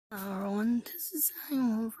and this is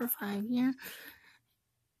I'm over 5 years,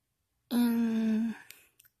 and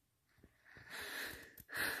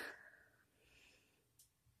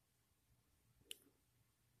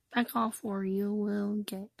back off or you will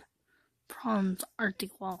get prawns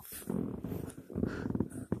Arctic Wolf.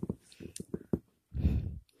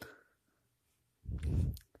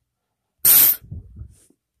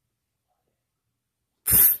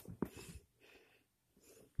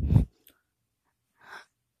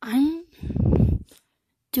 I'm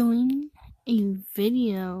doing a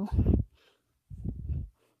video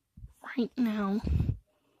right now.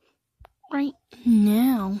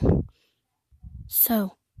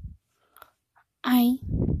 So I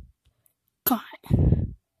got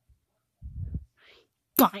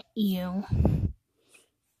you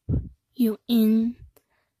in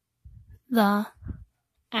the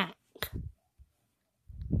act.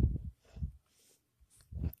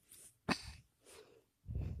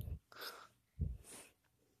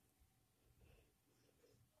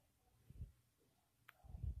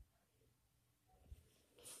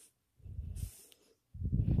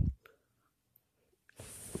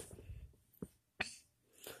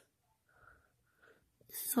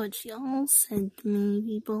 This is what y'all said to me,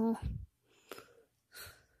 people.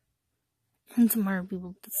 And some other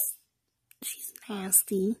people, she's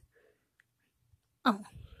nasty. Oh.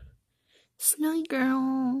 Snowy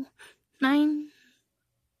Girl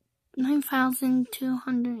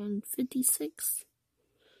 9,256.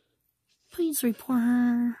 Please report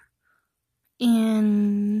her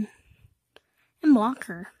and block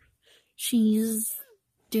her. She's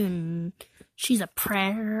a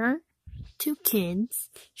predator to kids.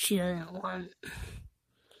 She doesn't want.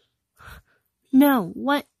 No,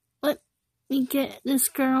 what? Let me get this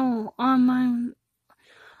girl on my.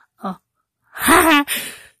 Oh, ha!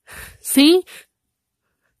 See?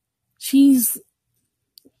 She's.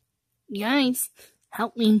 Guys,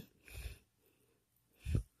 help me.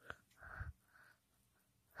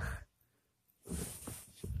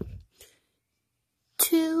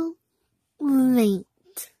 Too late.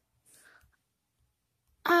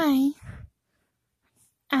 I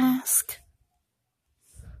ask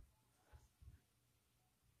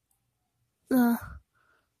the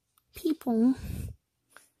people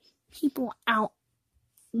out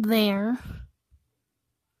there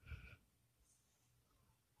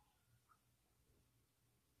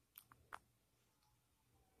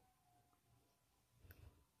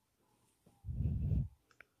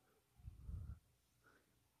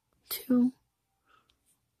to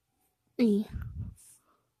report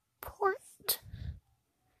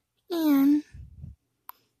and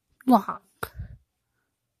block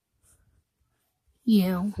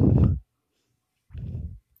you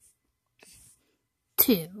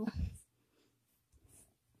too.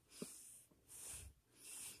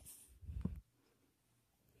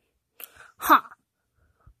 Ha!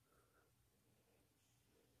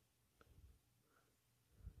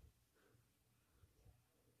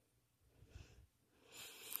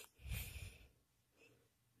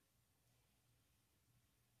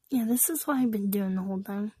 Yeah, this is what I've been doing the whole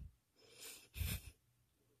time.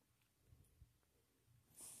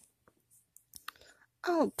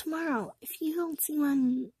 Oh, tomorrow, if you don't see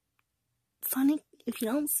if you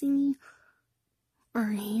don't see me or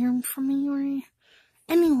hear from me or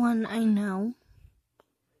anyone I know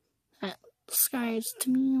that subscribes to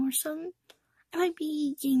me or something, I might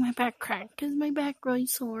be getting my back cracked because my back really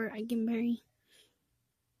sore. I can barely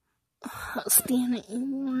stand it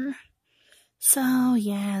anymore. So,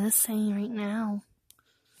 yeah, this thing right now.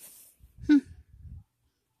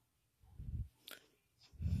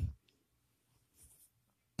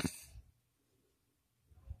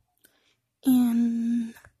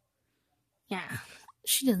 And, yeah,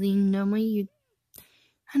 she doesn't even know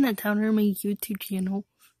I'm not telling her my YouTube channel.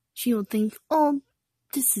 She'll think, oh,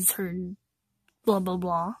 this is her blah, blah,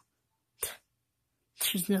 blah.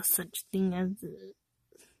 There's no such thing as a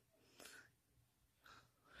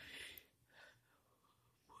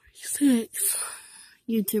 46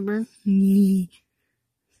 YouTuber.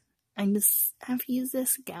 I just have to use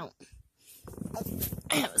this account.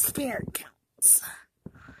 I have spare accounts.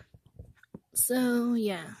 So,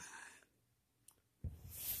 yeah.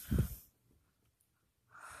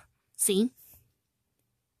 See?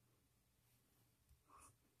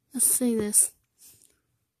 Let's say this.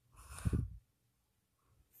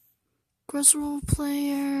 Gross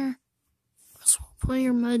roleplayer. Gross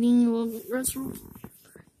roleplayer mudding. Gross roleplayer.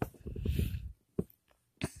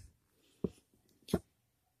 Yep.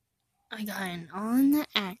 I got an on the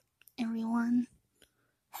act, everyone.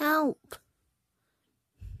 Help.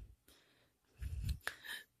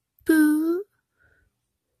 Boo.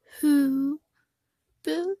 Hoo.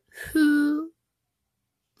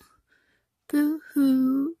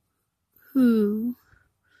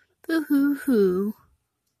 hoo.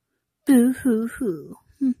 Boo hoo hoo.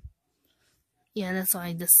 Yeah, that's what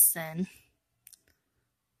I just said.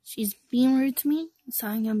 She's being rude to me, so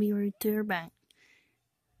I'm gonna be rude to her back.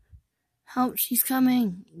 Help, she's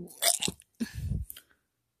coming.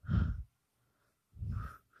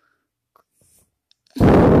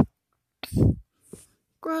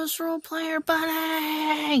 Gross roleplayer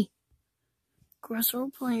bunny! Gross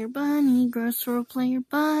roleplayer bunny, gross roleplayer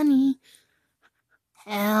bunny.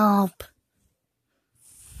 Help.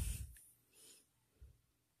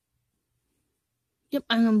 Yep,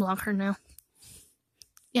 I'm gonna block her now.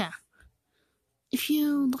 Yeah. If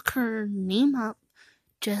you look her name up,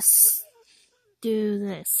 just do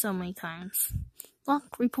this so many times.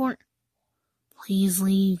 Block, report. Please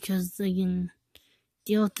leave, because they can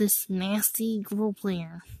deal with this nasty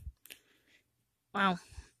roleplayer. Wow.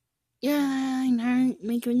 Yeah, I'm not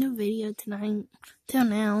making a video tonight. Till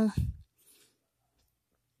now.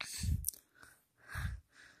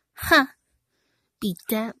 Ha! Beat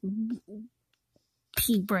that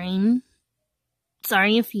pea brain.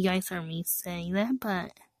 Sorry if you guys heard me say that,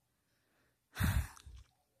 but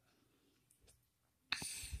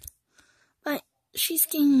she's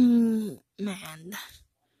getting mad.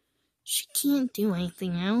 She can't do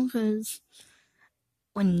anything now, because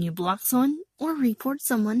when you block someone or report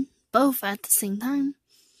someone, both at the same time,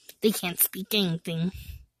 they can't speak anything.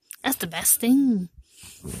 That's the best thing.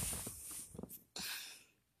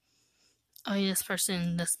 Oh, this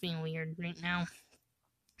person is being weird right now.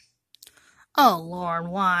 Oh, Lord,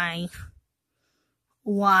 why?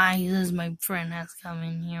 Why does my friend have to come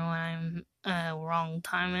in here when I'm wrong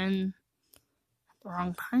time in the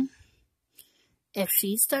wrong time? If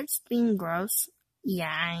she starts being gross,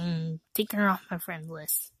 yeah, I'm taking her off my friend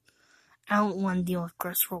list. I don't want to deal with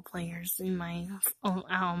gross role players out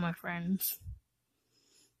of my friends.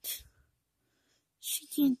 She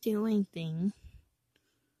can't do anything.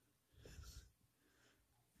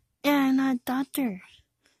 Yeah, I'm not a doctor.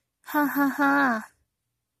 Ha ha ha.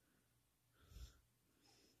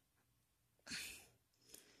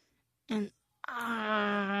 And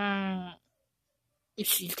if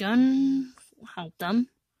she's gonna help them,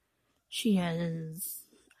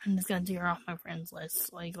 I'm just gonna take her off my friends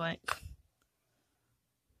list. Like, cause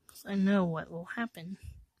I know what will happen.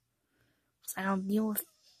 Cause I don't deal with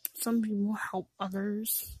some people help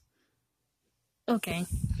others. Okay.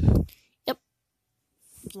 Yep.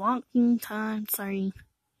 Blocking time. Sorry.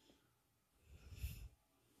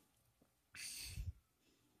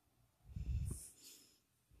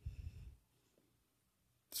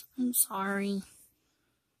 I'm sorry.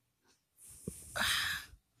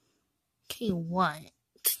 Okay, what?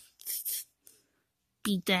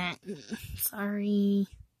 Beat that. Sorry.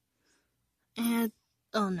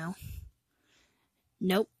 Oh no.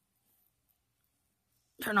 Nope.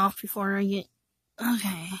 Turn off before I get...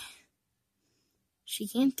 Okay. She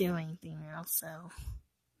can't do anything else, so...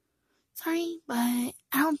 Sorry, but I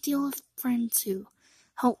don't deal with friends who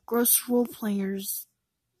help gross role players.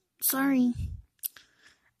 Sorry.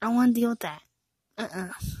 I don't want to deal with that.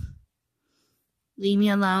 Leave me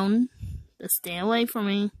alone. Just stay away from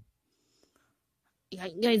me.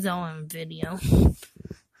 You guys all on video.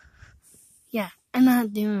 Yeah, I'm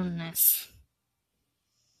not doing this.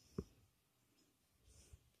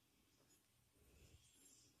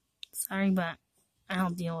 Sorry, but I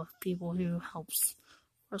don't deal with people who helps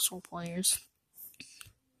gross role players.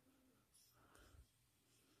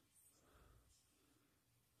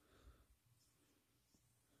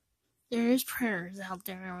 There is prayers out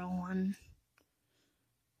there, everyone.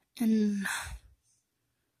 And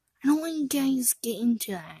I don't want you guys get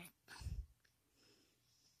into that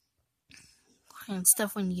kind of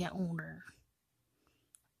stuff when you get older.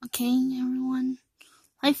 Okay, everyone?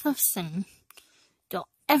 Life of sin. Don't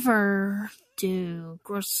ever do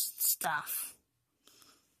gross stuff.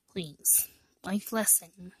 Please. Life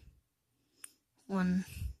lesson. 1.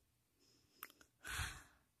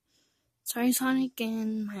 Sorry, Sonic,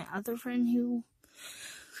 and my other friend who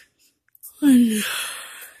on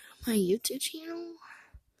my YouTube channel.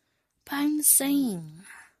 But I'm the same.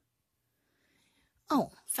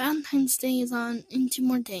 Oh, Valentine's Day is on in 2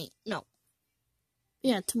 more days. No.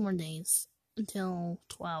 Yeah, 2 more days. Until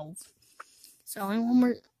 12. So only one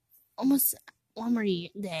more day.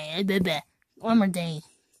 One more day.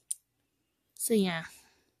 So yeah.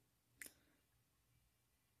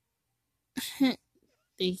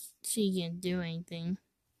 She can't do anything.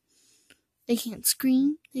 They can't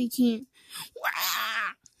scream. They can't...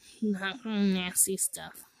 Nasty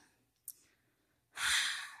stuff.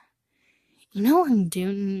 You know, I'm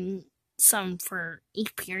doing some for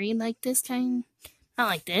each period like this kind. Not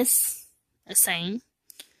like this. The same.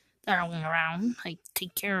 that are going around, like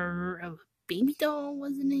take care of a baby doll,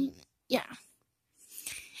 wasn't it? Yeah.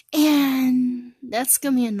 And that's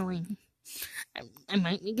gonna be annoying. I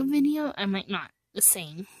might make a video, I might not. The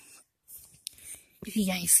same. If you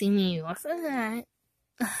guys see me off of that.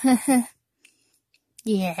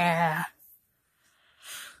 Yeah.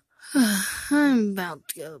 I'm about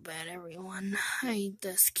to go to bed, everyone. I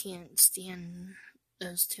just can't stand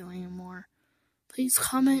those two anymore. Please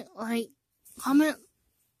comment. Oh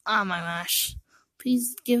my gosh.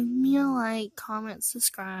 Please give me a like, comment,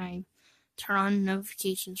 subscribe, turn on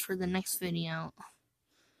notifications for the next video.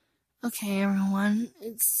 Okay, everyone.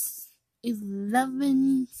 It's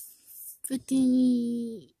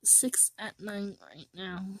 11:56 at night right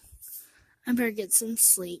now. I better get some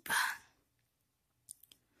sleep.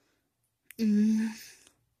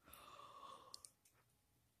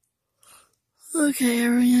 Okay,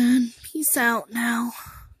 everyone. Peace out now.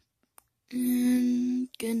 And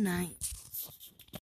good night.